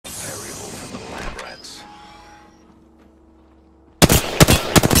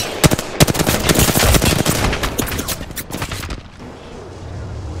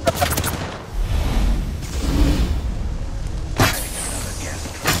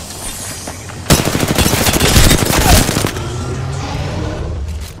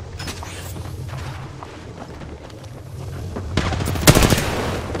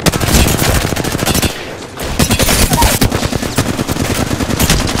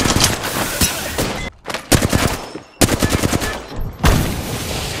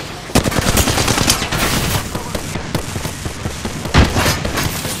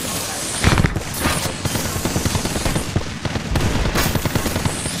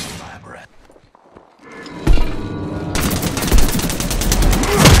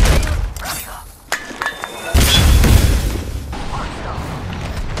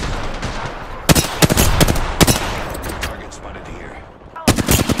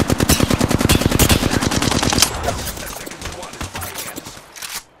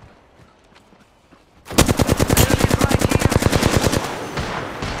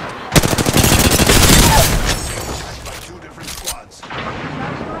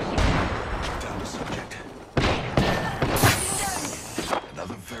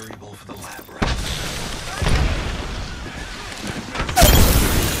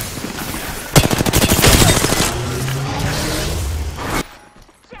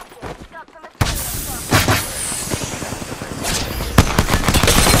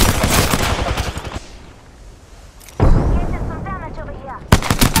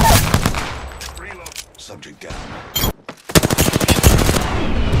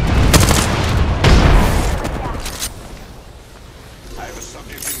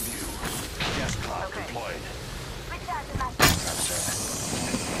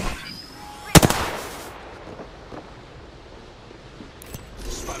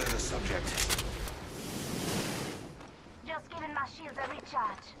spotted a subject. Just giving my shields a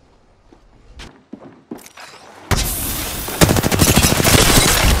recharge.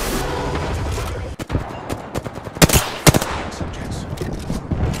 Subjects.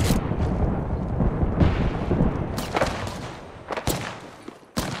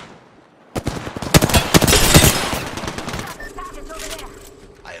 Target over there.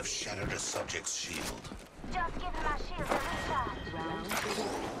 I have shattered a subject's shield. Just giving my shields a recharge.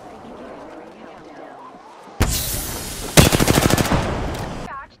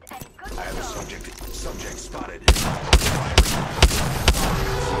 Charged and good I have a to go. subject spotted.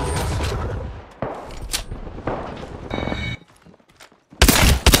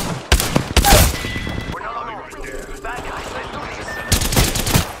 We're no longer right there. Bad guys, let's do this.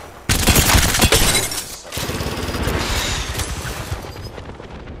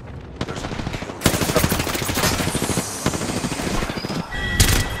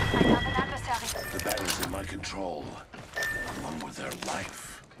 I have an adversary. The battle's in my control, along with their life.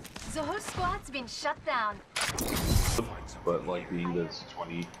 The whole squad's been shut down. But like being this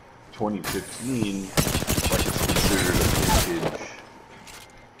 2015, like it's considered a vintage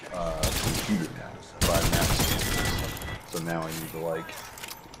computer now by math standards. So now I need to like,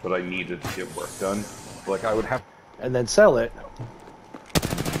 but I needed to get work done. Like I would have. And then sell it.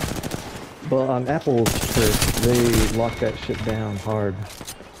 Well, on Apple's first, they lock that shit down hard.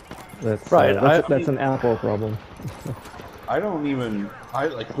 That's Right, that's an Apple problem. I don't even. I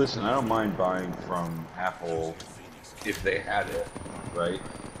like listen. I don't mind buying from Apple if they had it, right?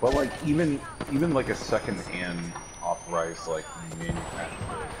 But like even like a second-hand authorized like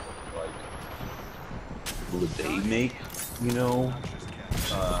manufacturer, like would they make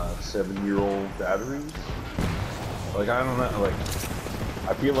 7-year-old batteries? Like I don't know. Like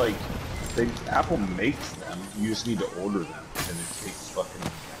I feel like Apple makes them. You just need to order them, and it takes fucking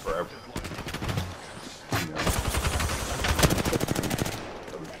forever.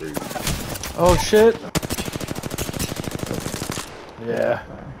 Oh shit. Yeah.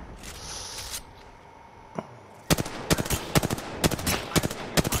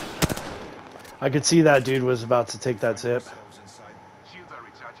 I could see that dude was about to take that zip.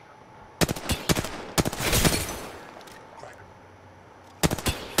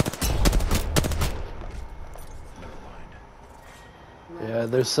 Yeah,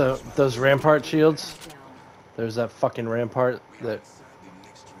 there's those rampart shields. There's that fucking rampart that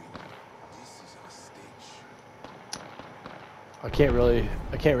I can't really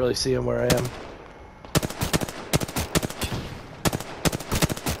see him where I am.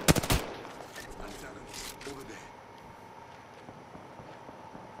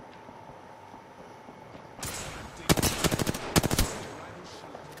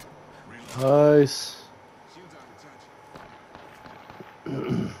 Nice.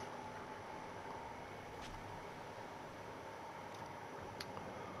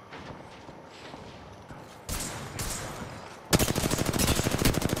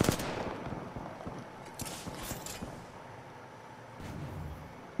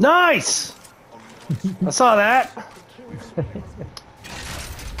 Nice! I saw that.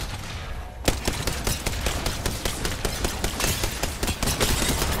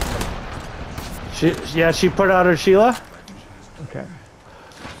 She put out her Sheila. Okay.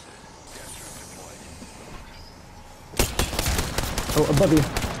 Oh, above you.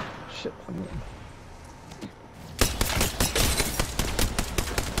 Shit.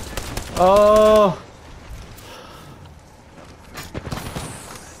 Oh.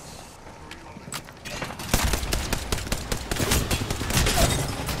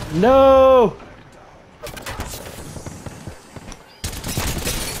 No!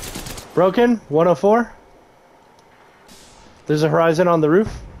 Broken, 104. There's a horizon on the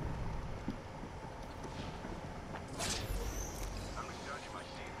roof.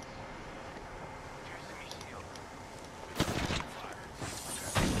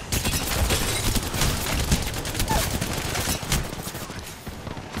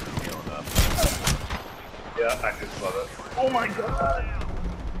 Yeah, I just saw that. Oh my god!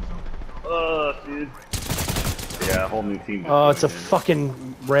 Dude. Yeah, a whole new team. Oh, it's a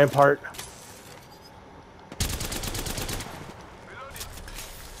fucking rampart.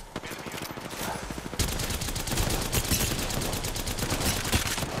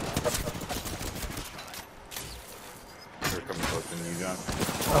 They're coming close to you, John.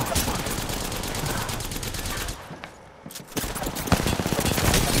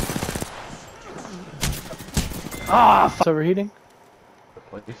 Ah, it's overheating. The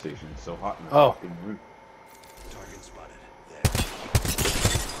PlayStation is so hot in the Oh. fucking room. Target spotted. There.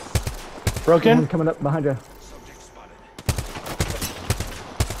 Broken. One coming up behind you. Subject spotted.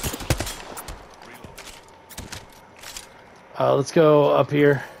 Let's go up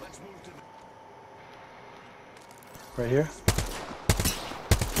here. Right here.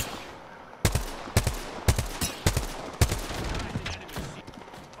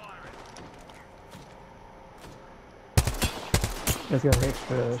 You guys got any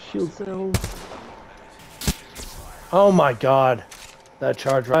extra shield cells? Oh my god. That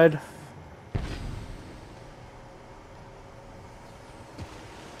charge ride.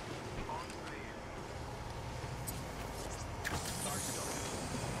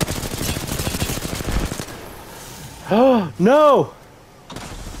 Oh no!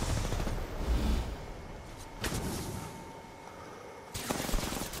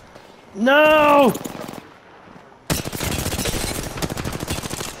 No!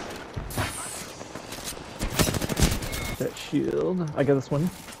 That shield. I got this one.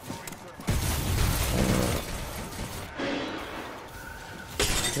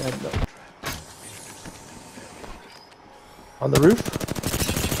 God, no. On the roof.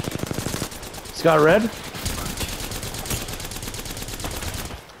 Scott red.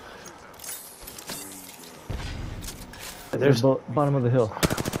 There's the bottom of the hill.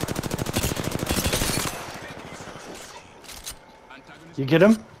 You get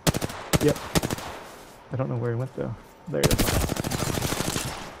him? Yep. I don't know where he went though. There he is.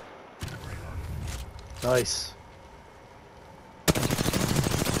 Nice.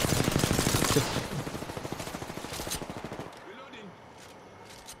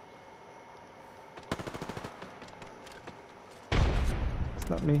 It's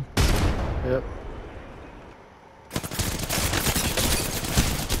not me. Yep.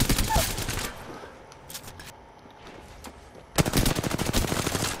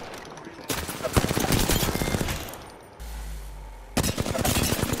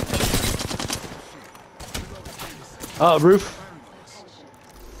 Roof.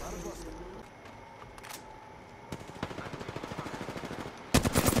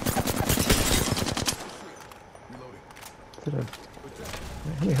 How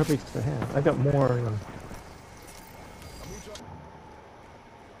many herpes do I have? I got more.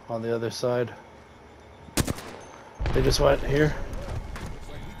 On the other side. They just went here.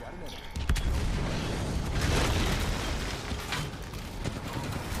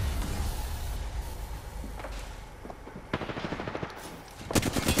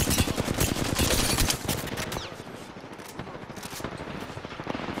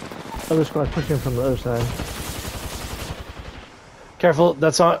 Other squad pushing from the other side. Careful,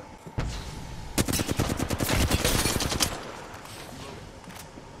 that's on.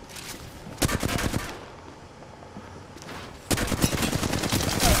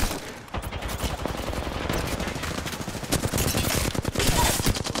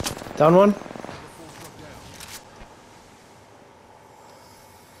 Down one.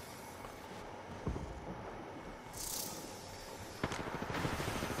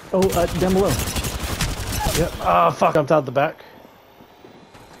 Oh, down below. Yep. Ah, fuck, I'm out the back.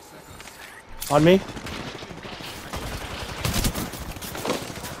 On me.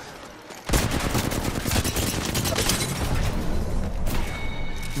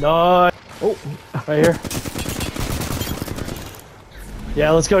 No. Oh, right here.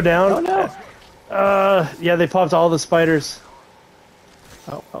 Yeah, let's go down. Oh no. Yeah, they popped all the spiders.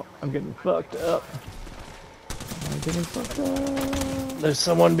 Oh, I'm getting fucked up. I'm getting fucked up. There's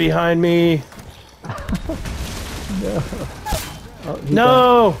someone behind me. No. Oh,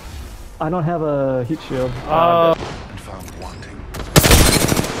 No! I don't have a heat shield. And found wanting.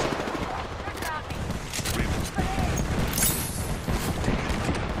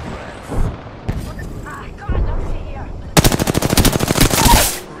 Got an empty here.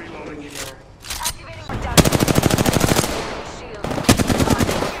 Activating my data. Shield.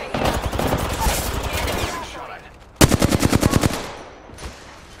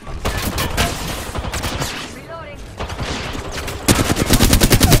 Reloading.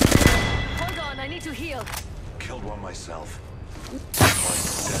 Hold on, I need to heal. Killed one.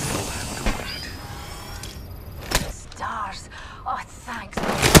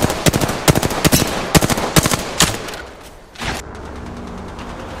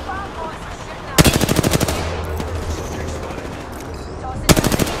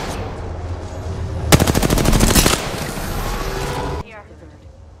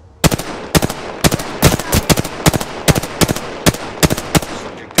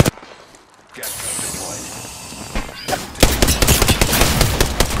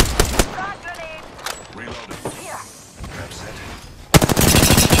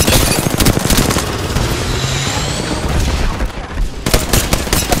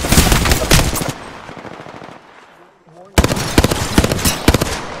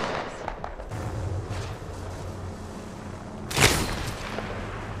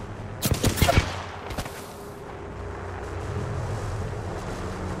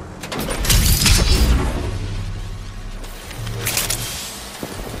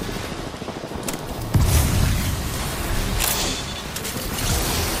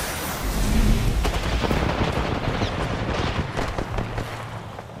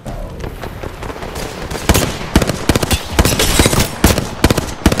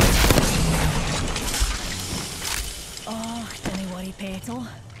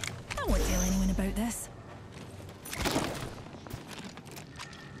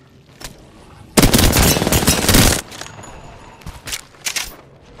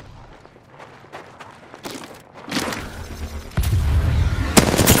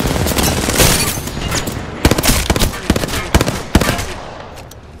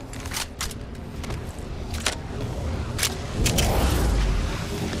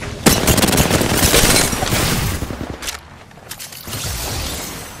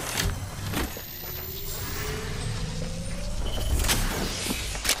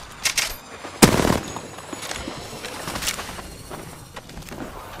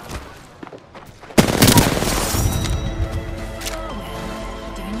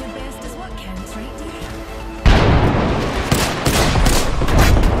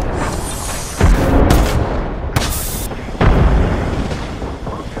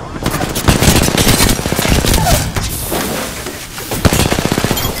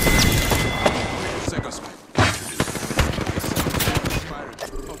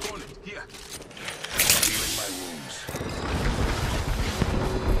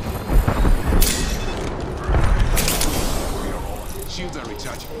 very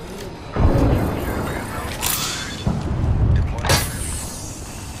touching.